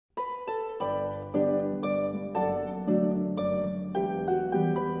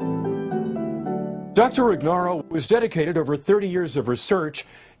Dr. Ignarro was dedicated over 30 years of research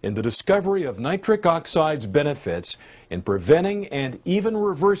in the discovery of nitric oxide's benefits in preventing and even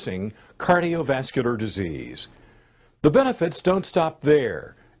reversing cardiovascular disease. The benefits don't stop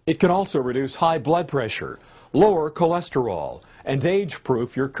there. It can also reduce high blood pressure, lower cholesterol, and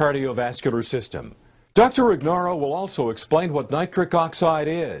age-proof your cardiovascular system. Dr. Ignarro will also explain what nitric oxide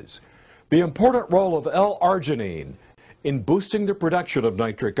is, the important role of L-arginine in boosting the production of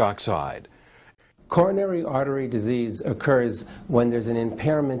nitric oxide. Coronary artery disease occurs when there's an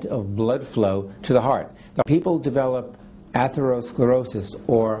impairment of blood flow to the heart. People develop atherosclerosis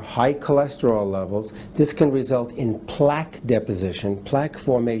or high cholesterol levels. This can result in plaque deposition, plaque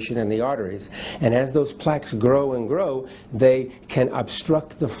formation in the arteries. And as those plaques grow and grow, they can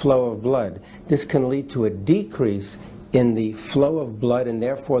obstruct the flow of blood. This can lead to a decrease in the flow of blood and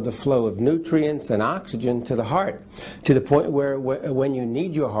therefore the flow of nutrients and oxygen to the heart, to the point where when you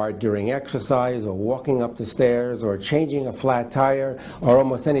need your heart during exercise or walking up the stairs or changing a flat tire or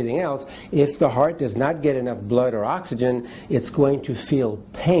almost anything else, if the heart does not get enough blood or oxygen, it's going to feel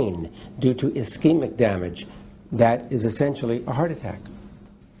pain due to ischemic damage. That is essentially a heart attack.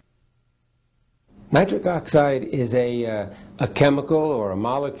 Nitric oxide is a chemical or a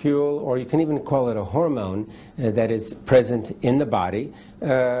molecule, or you can even call it a hormone that is present in the body,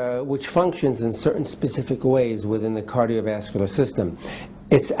 which functions in certain specific ways within the cardiovascular system.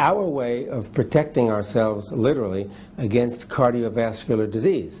 It's our way of protecting ourselves, literally, against cardiovascular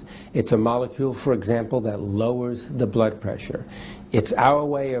disease. It's a molecule, for example, that lowers the blood pressure. It's our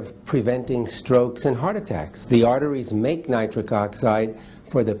way of preventing strokes and heart attacks. The arteries make nitric oxide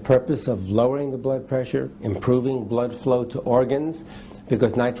for the purpose of lowering the blood pressure, improving blood flow to organs,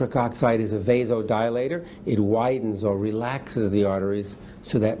 because nitric oxide is a vasodilator. It widens or relaxes the arteries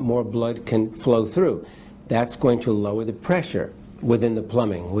so that more blood can flow through. That's going to lower the pressure within the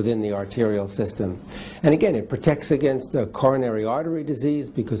plumbing, within the arterial system. And again, it protects against coronary artery disease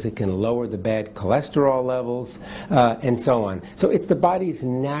because it can lower the bad cholesterol levels and so on. So it's the body's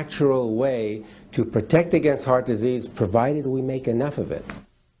natural way to protect against heart disease, provided we make enough of it.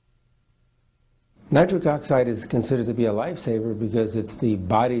 Nitric oxide is considered to be a lifesaver because it's the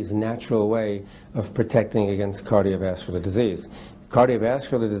body's natural way of protecting against cardiovascular disease.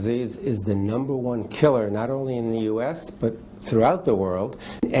 Cardiovascular disease is the #1 killer, not only in the US, but throughout the world.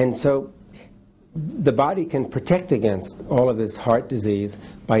 And so the body can protect against all of this heart disease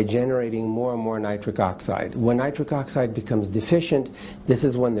by generating more and more nitric oxide. When nitric oxide becomes deficient, this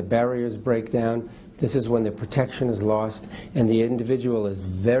is when the barriers break down. This is when the protection is lost, and the individual is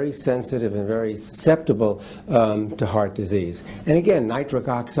very sensitive and very susceptible to heart disease. And again, nitric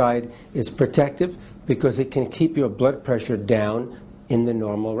oxide is protective because it can keep your blood pressure down in the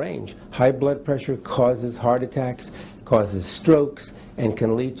normal range. High blood pressure causes heart attacks, causes strokes, and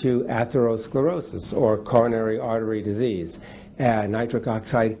can lead to atherosclerosis or coronary artery disease. Nitric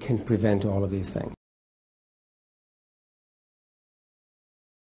oxide can prevent all of these things.